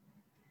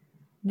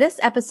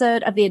This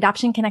episode of the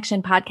Adoption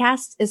Connection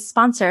podcast is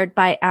sponsored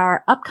by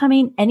our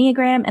upcoming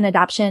Enneagram and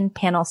Adoption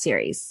panel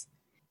series.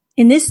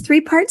 In this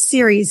 3-part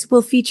series,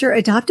 we'll feature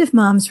adoptive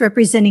moms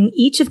representing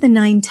each of the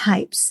 9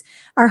 types.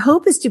 Our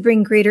hope is to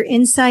bring greater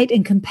insight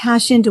and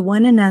compassion to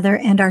one another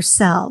and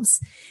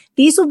ourselves.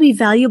 These will be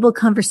valuable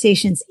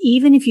conversations,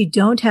 even if you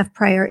don't have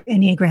prior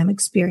Enneagram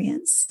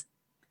experience.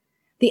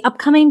 The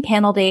upcoming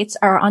panel dates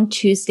are on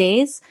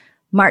Tuesdays,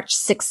 March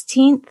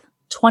 16th,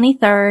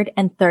 23rd,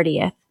 and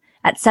 30th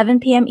at 7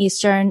 p.m.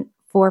 Eastern,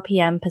 4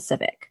 p.m.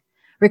 Pacific.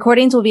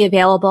 Recordings will be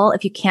available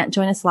if you can't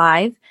join us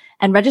live,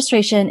 and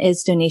registration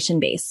is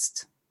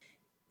donation-based.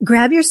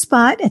 Grab your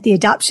spot at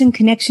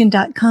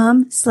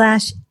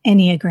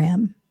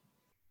theadoptionconnection.com/Enneagram.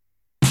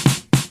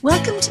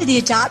 Welcome to the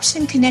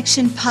Adoption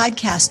Connection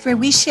podcast, where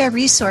we share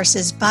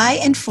resources by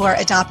and for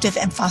adoptive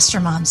and foster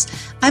moms.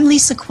 I'm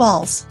Lisa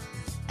Qualls.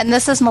 And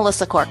this is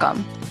Melissa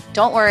Corkum.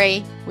 Don't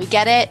worry, we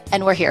get it,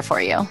 and we're here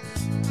for you.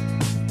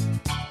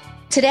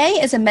 Today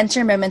is a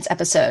Mentor Moments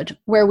episode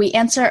where we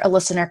answer a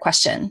listener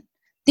question.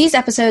 These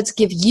episodes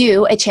give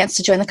you a chance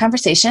to join the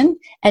conversation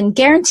and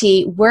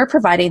guarantee we're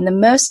providing the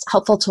most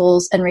helpful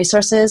tools and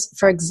resources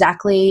for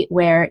exactly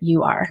where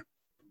you are.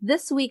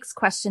 This week's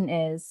question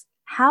is,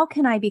 how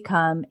can I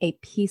become a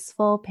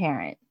peaceful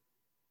parent?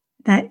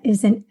 That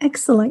is an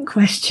excellent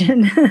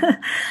question.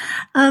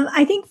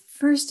 I think,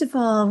 first of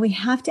all, we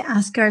have to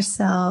ask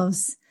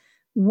ourselves,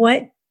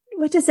 what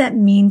does that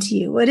mean to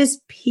you? What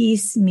does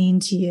peace mean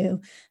to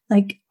you?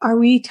 Like, are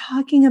we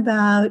talking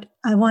about,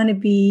 I want to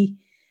be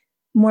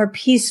more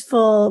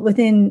peaceful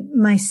within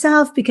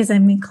myself because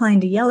I'm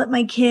inclined to yell at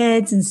my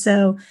kids, and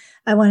so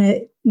I want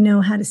to know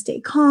how to stay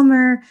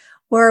calmer?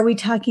 Or are we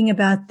talking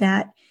about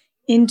that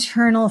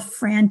internal,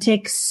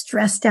 frantic,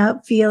 stressed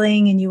out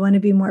feeling, and you want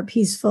to be more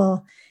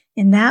peaceful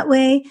in that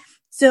way?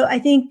 So I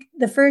think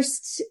the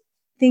first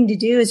thing to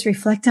do is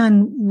reflect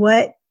on,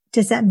 what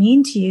does that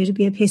mean to you to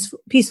be a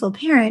peaceful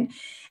parent?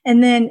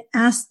 And then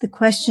ask the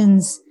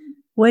questions,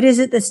 what is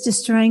it that's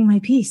destroying my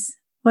peace?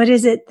 What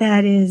is it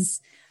that is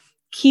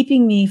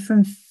keeping me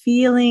from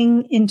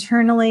feeling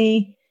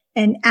internally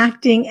and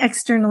acting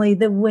externally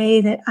the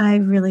way that I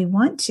really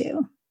want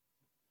to?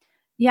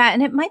 Yeah.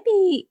 And you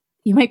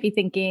might be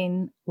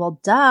thinking, well,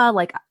 duh,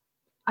 like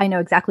I know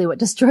exactly what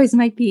destroys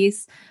my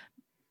peace,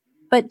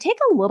 but take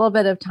a little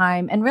bit of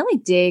time and really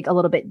dig a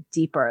little bit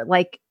deeper.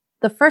 Like,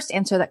 the first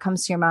answer that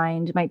comes to your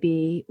mind might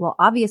be, well,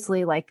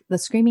 obviously, like the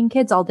screaming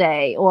kids all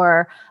day,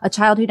 or a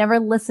child who never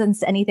listens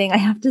to anything I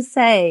have to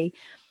say,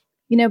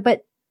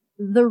 but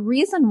the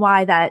reason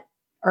why that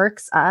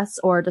irks us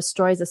or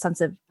destroys a sense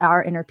of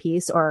our inner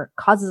peace or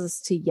causes us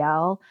to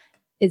yell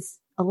is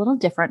a little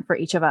different for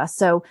each of us.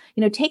 So,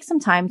 take some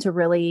time to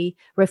really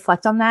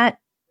reflect on that.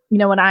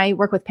 When I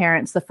work with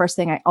parents, the first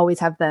thing I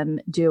always have them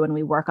do when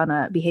we work on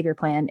a behavior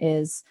plan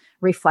is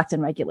reflect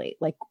and regulate.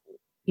 Like,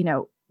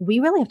 we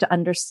really have to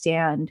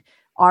understand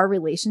our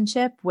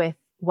relationship with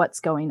what's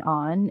going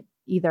on,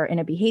 either in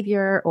a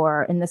behavior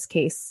or, in this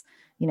case,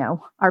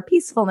 our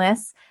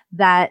peacefulness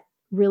that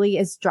really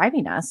is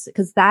driving us,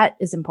 because that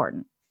is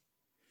important.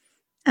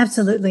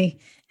 Absolutely.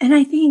 And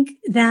I think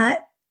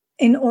that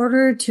in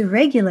order to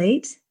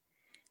regulate,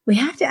 we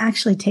have to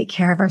actually take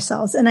care of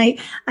ourselves. And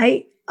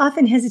I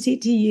often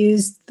hesitate to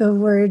use the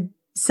word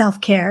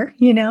self-care,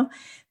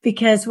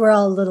 because we're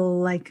all a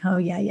little like, oh,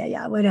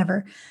 yeah,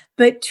 whatever.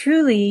 But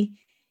truly,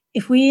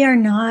 if we are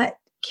not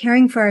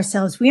caring for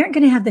ourselves, we aren't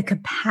going to have the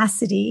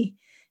capacity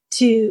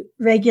to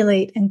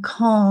regulate and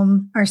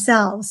calm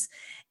ourselves.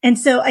 And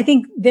so I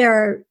think there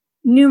are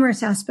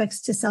numerous aspects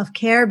to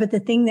self-care, but the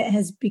thing that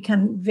has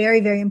become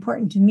very, very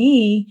important to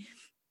me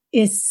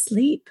is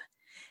sleep.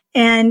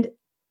 And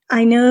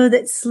I know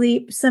that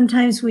sleep,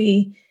 sometimes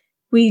we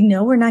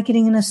know we're not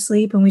getting enough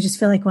sleep and we just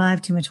feel like, well, I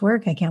have too much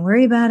work, I can't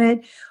worry about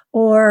it.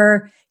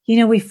 Or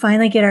we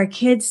finally get our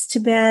kids to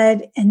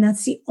bed, and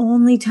that's the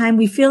only time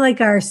we feel like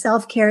our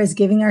self-care is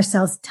giving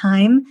ourselves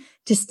time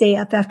to stay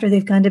up after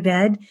they've gone to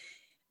bed.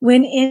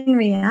 When in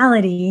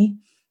reality,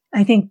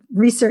 I think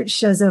research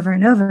shows over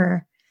and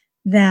over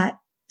that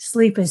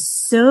sleep is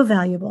so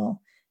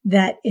valuable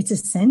that it's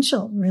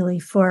essential really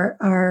for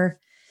our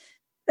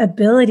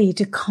ability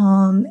to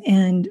calm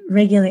and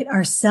regulate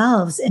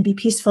ourselves and be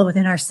peaceful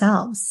within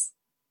ourselves.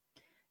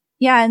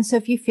 Yeah. And so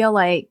if you feel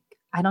like,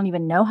 I don't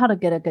even know how to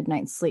get a good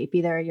night's sleep,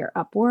 either you're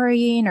up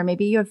worrying or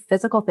maybe you have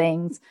physical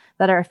things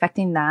that are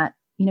affecting that,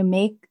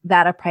 make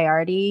that a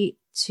priority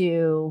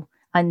to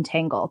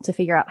untangle, to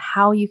figure out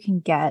how you can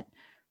get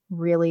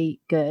really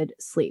good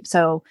sleep.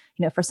 So,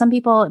 for some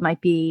people, it might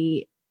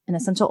be an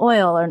essential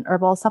oil or an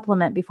herbal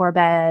supplement before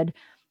bed,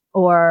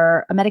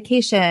 or a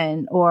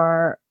medication,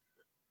 or,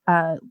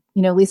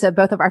 Lisa,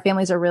 both of our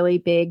families are really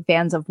big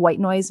fans of white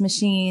noise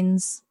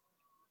machines.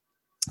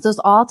 So there's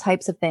all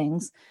types of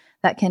things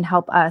that can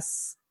help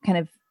us kind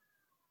of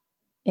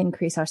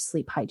increase our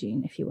sleep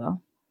hygiene, if you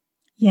will.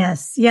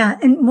 Yes. Yeah.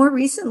 And more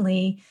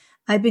recently,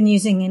 I've been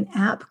using an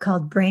app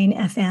called Brain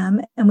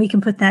FM, and we can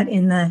put that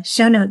in the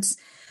show notes.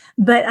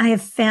 But I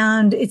have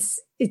found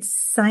it's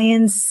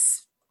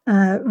science,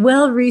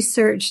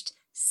 well-researched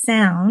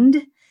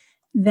sound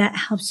that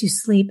helps you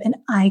sleep. And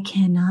I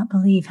cannot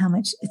believe how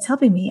much it's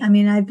helping me. I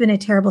mean, I've been a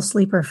terrible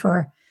sleeper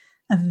for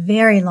a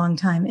very long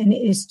time, and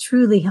it is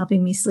truly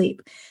helping me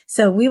sleep.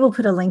 So we will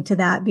put a link to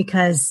that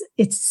because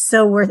it's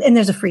so worth, and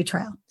there's a free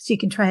trial. So you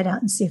can try it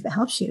out and see if it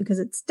helps you, because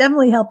it's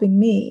definitely helping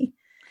me.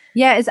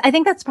 Yeah, I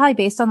think that's probably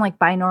based on like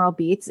binaural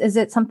beats. Is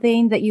it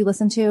something that you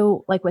listen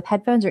to like with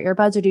headphones or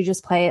earbuds, or do you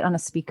just play it on a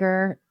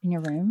speaker in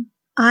your room?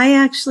 I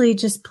actually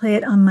just play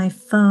it on my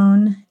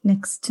phone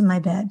next to my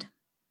bed.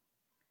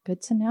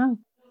 Good to know.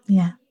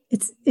 Yeah.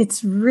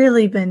 It's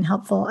really been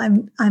helpful.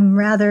 I'm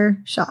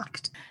rather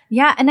shocked.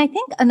 Yeah. And I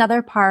think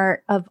another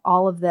part of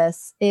all of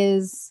this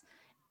is,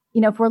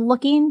 if we're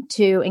looking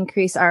to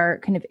increase our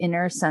kind of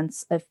inner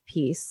sense of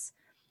peace,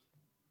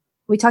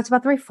 we talked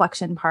about the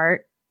reflection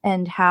part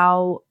and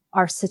how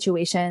our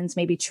situations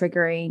may be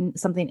triggering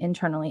something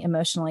internally,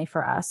 emotionally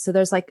for us. So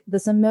there's like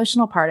this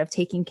emotional part of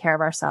taking care of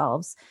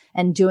ourselves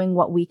and doing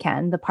what we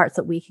can, the parts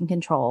that we can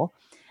control.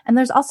 And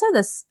there's also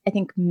this, I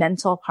think,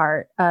 mental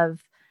part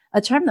of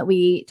a term that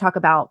we talk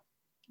about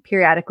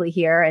periodically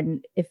here.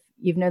 And if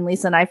you've known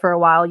Lisa and I for a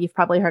while, you've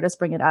probably heard us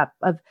bring it up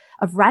of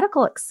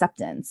radical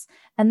acceptance.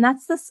 And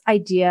that's this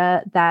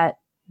idea that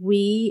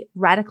we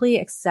radically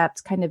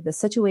accept kind of the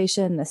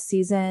situation, the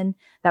season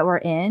that we're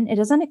in. It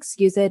doesn't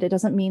excuse it. It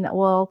doesn't mean that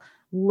we'll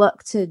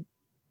look to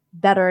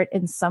better it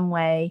in some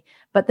way,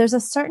 but there's a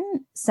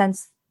certain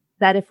sense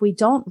that if we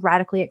don't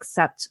radically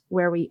accept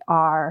where we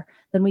are,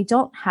 then we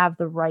don't have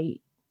the right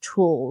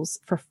tools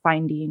for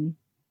finding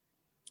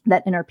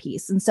that inner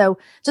peace. And so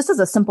just as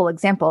a simple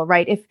example,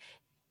 right?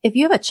 If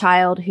you have a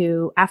child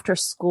who after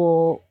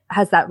school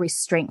has that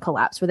restraint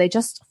collapse where they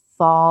just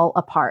fall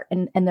apart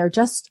and they're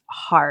just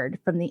hard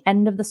from the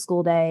end of the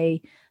school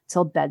day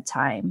till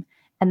bedtime,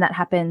 and that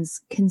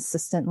happens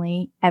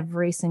consistently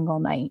every single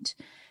night,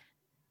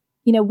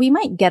 we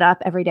might get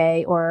up every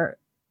day or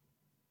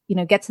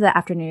get to the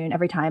afternoon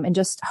every time and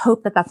just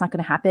hope that that's not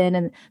going to happen.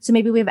 And so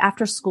maybe we have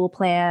after school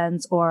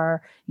plans,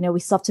 or, we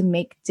still have to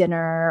make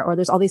dinner, or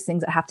there's all these things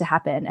that have to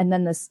happen. And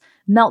then this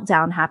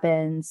meltdown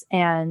happens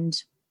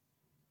and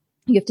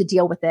you have to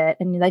deal with it.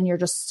 And then you're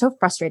just so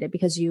frustrated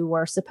because you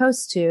were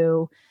supposed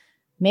to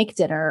make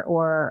dinner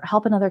or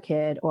help another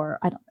kid, or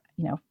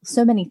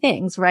so many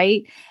things,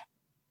 right?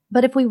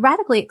 But if we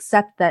radically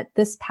accept that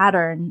this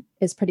pattern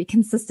is pretty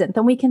consistent,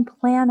 then we can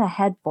plan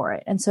ahead for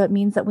it. And so it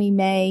means that we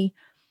may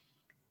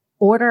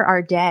order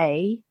our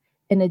day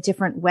in a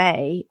different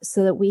way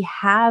so that we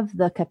have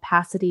the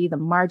capacity, the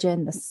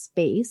margin, the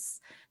space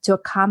to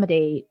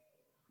accommodate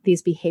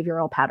these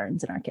behavioral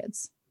patterns in our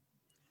kids.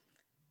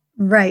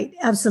 Right.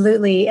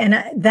 Absolutely. And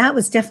that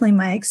was definitely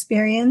my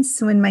experience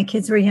when my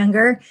kids were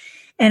younger.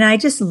 And I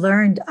just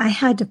learned I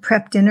had to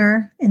prep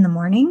dinner in the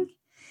morning.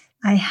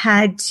 I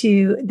had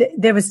to,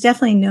 there was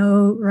definitely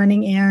no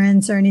running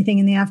errands or anything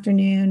in the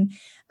afternoon.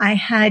 I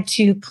had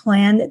to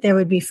plan that there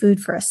would be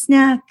food for a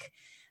snack.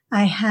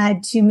 I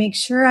had to make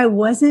sure I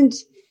wasn't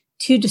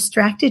too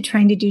distracted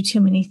trying to do too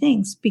many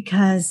things,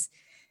 because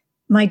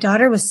my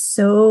daughter was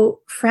so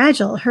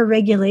fragile. Her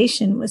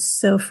regulation was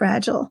so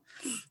fragile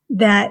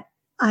that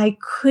I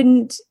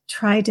couldn't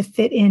try to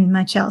fit in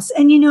much else.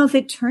 And, if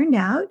it turned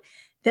out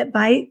that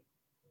by,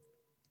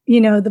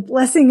 the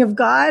blessing of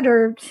God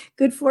or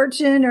good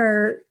fortune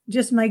or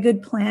just my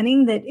good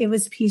planning, that it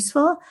was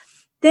peaceful,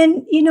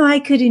 then, I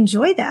could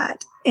enjoy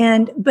that.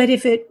 But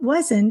if it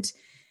wasn't,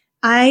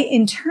 I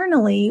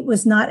internally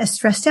was not as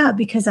stressed out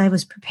because I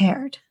was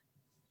prepared.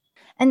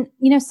 And,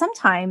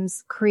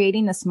 sometimes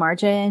creating this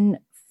margin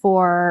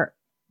for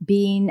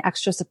being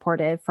extra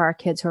supportive for our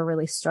kids who are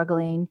really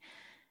struggling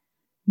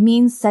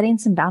means setting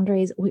some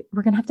boundaries. We're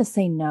going to have to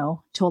say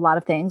no to a lot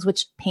of things,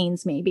 which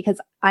pains me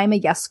because I'm a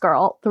yes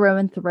girl through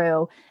and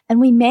through. And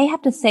we may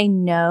have to say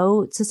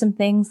no to some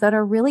things that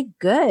are really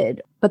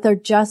good, but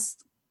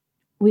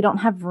we don't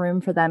have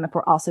room for them if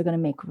we're also going to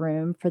make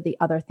room for the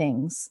other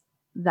things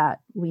that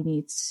we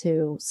need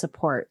to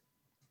support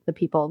the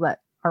people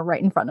that are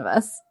right in front of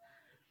us.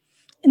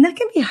 And that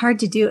can be hard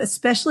to do,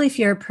 especially if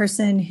you're a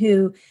person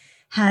who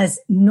has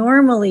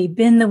normally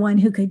been the one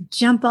who could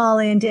jump all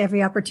into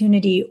every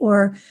opportunity,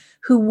 or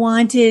who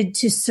wanted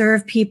to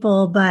serve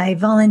people by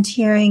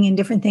volunteering and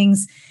different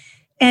things.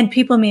 And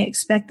people may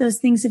expect those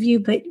things of you,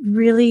 but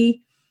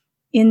really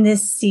in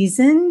this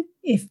season,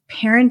 if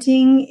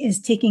parenting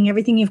is taking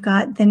everything you've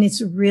got, then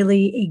it's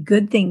really a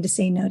good thing to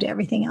say no to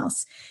everything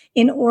else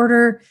in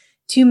order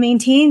to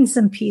maintain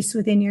some peace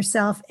within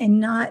yourself and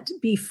not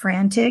be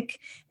frantic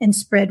and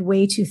spread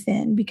way too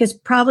thin, because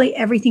probably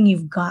everything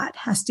you've got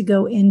has to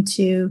go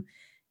into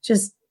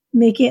just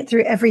making it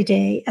through every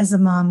day as a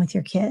mom with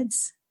your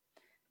kids.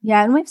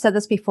 Yeah. And we've said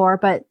this before,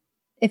 but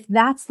if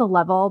that's the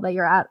level that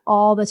you're at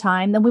all the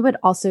time, then we would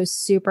also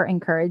super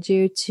encourage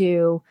you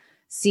to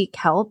seek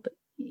help.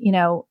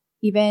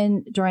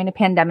 Even during a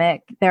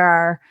pandemic, there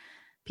are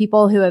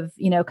people who have,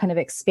 kind of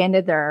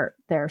expanded their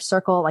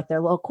circle, like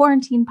their little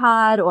quarantine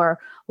pod or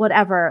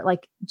whatever,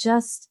 like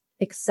just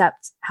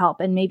accept help.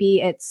 And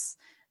maybe it's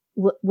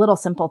little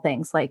simple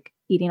things like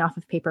eating off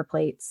of paper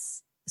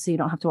plates so you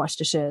don't have to wash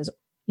dishes,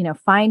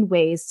 find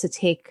ways to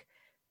take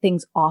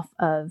things off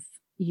of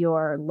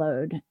your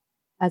load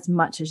as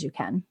much as you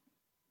can.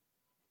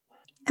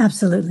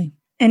 Absolutely.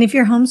 And if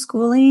you're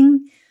homeschooling,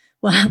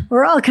 well,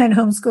 we're all kind of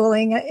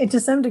homeschooling to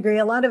some degree.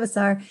 A lot of us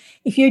are.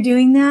 If you're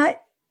doing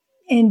that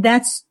and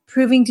that's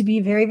proving to be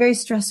very, very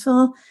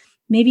stressful,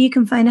 maybe you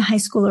can find a high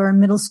schooler or a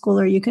middle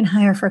schooler you can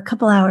hire for a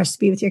couple hours to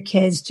be with your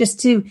kids just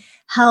to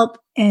help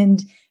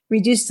and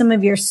reduce some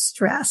of your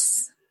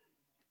stress.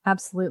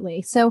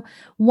 Absolutely. So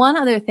one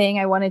other thing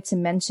I wanted to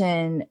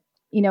mention,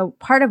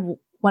 part of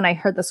when I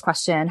heard this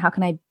question, how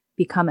can I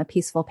become a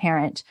peaceful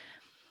parent?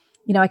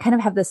 I kind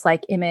of have this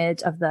like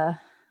image of the,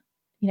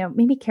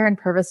 maybe Karen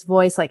Purvis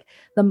voice, like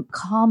the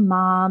calm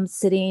mom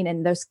sitting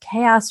and there's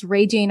chaos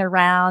raging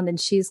around and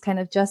she's kind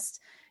of just,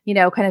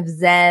 kind of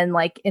zen,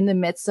 like in the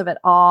midst of it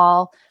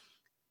all.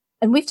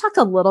 And we've talked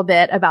a little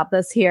bit about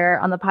this here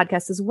on the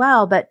podcast as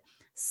well, but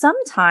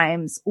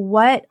sometimes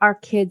what our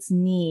kids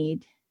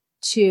need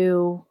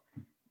to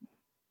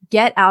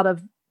get out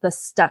of the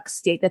stuck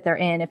state that they're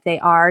in, if they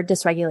are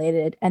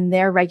dysregulated and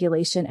their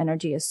regulation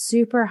energy is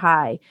super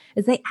high,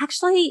 is they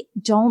actually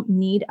don't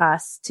need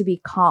us to be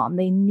calm.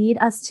 They need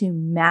us to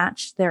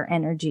match their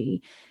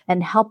energy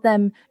and help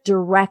them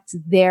direct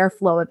their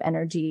flow of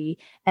energy.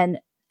 And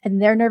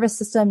their nervous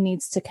system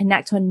needs to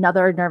connect to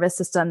another nervous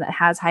system that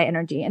has high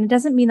energy. And it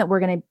doesn't mean that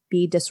we're going to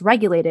be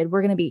dysregulated.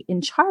 We're going to be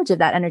in charge of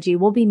that energy.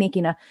 We'll be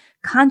making a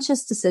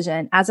conscious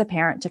decision as a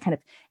parent to kind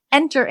of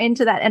enter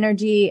into that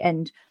energy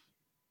and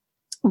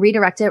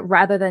redirect it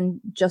rather than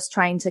just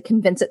trying to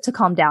convince it to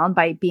calm down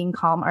by being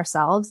calm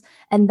ourselves.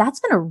 And that's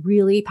been a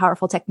really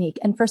powerful technique.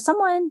 And for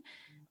someone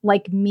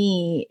like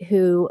me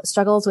who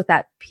struggles with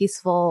that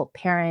peaceful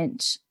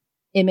parent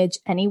image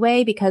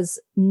anyway, because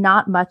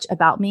not much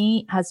about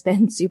me has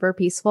been super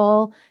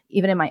peaceful,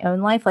 even in my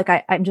own life. Like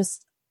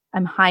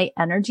I'm high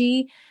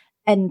energy,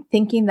 and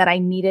thinking that I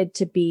needed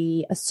to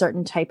be a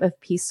certain type of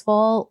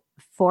peaceful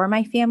for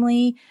my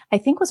family, I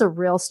think was a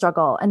real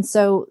struggle. And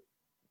so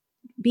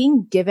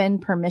being given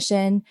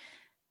permission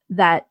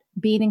that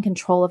being in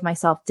control of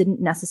myself didn't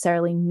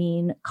necessarily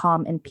mean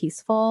calm and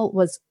peaceful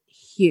was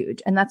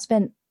huge. And that's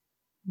been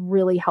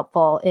really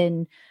helpful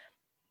in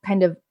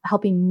kind of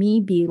helping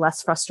me be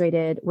less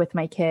frustrated with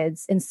my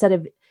kids instead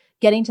of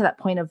getting to that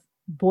point of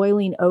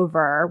boiling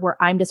over where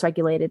I'm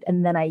dysregulated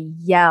and then I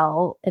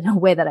yell in a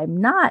way that I'm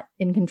not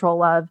in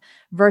control of,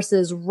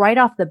 versus right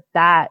off the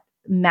bat,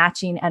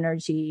 matching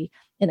energy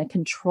in a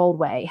controlled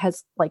way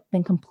has like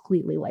been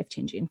completely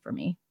life-changing for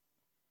me.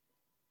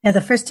 Yeah, the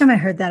first time I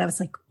heard that, I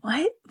was like,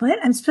 what?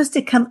 I'm supposed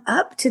to come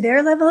up to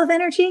their level of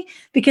energy?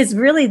 Because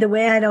really the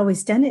way I'd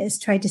always done it is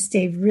tried to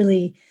stay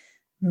really,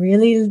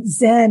 really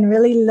zen,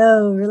 really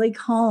low, really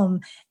calm.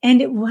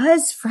 And it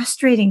was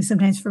frustrating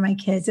sometimes for my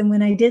kids. And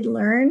when I did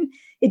learn,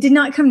 it did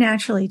not come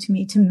naturally to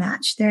me to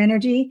match their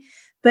energy,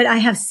 but I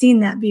have seen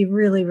that be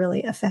really,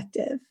 really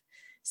effective.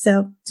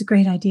 So it's a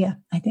great idea,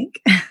 I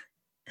think.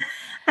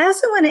 I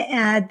also want to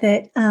add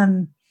that,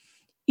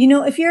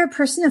 if you're a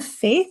person of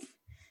faith,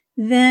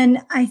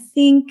 then I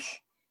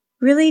think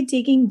really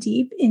digging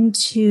deep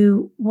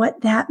into what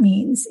that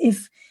means.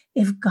 If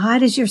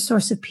God is your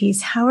source of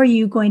peace, how are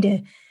you going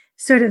to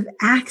sort of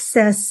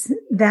access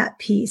that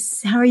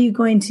peace? How are you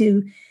going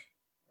to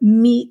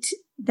meet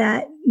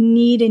that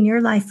need in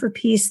your life for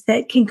peace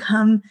that can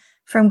come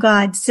from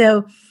God?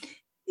 So,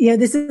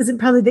 this isn't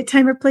probably the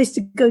time or place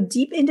to go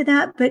deep into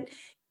that, but,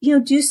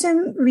 do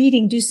some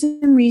reading, do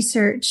some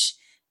research,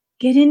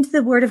 get into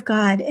the Word of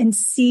God and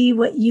see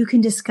what you can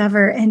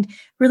discover and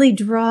really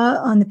draw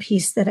on the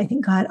peace that I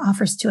think God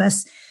offers to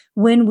us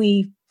when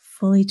we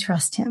fully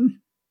trust Him,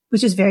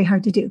 which is very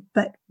hard to do.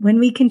 But when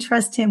we can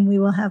trust Him, we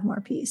will have more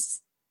peace.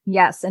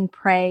 Yes. And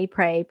pray,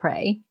 pray,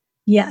 pray.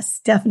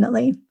 Yes,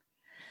 definitely.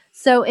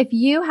 So if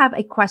you have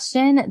a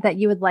question that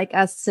you would like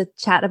us to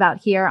chat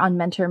about here on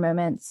Mentor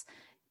Moments,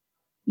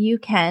 you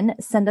can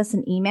send us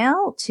an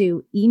email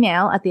to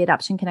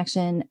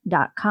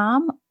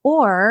email@theadoptionconnection.com.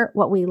 Or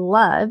what we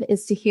love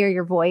is to hear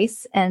your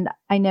voice. And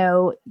I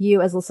know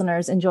you as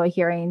listeners enjoy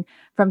hearing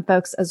from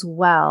folks as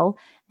well.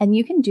 And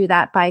you can do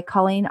that by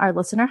calling our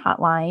listener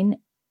hotline.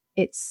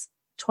 It's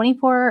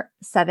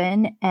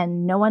 24/7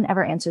 and no one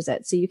ever answers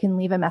it. So you can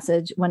leave a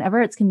message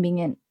whenever it's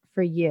convenient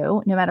for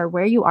you, no matter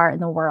where you are in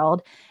the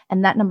world.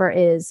 And that number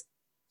is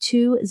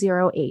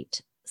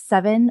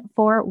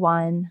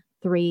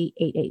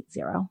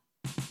 208-741-3880.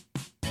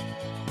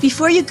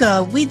 Before you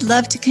go, we'd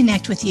love to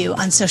connect with you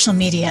on social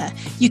media.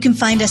 You can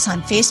find us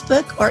on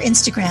Facebook or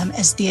Instagram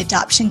as The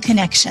Adoption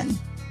Connection.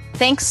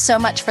 Thanks so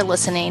much for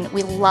listening.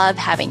 We love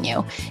having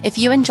you. If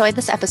you enjoyed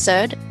this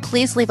episode,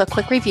 please leave a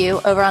quick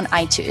review over on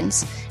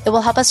iTunes. It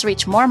will help us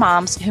reach more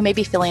moms who may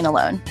be feeling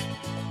alone.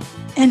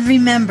 And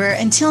remember,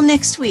 until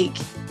next week,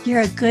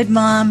 you're a good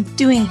mom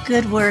doing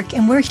good work,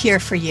 and we're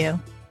here for you.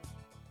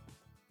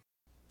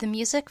 The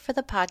music for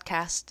the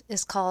podcast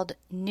is called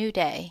New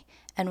Day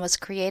and was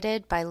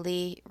created by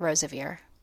Lee Rosevere.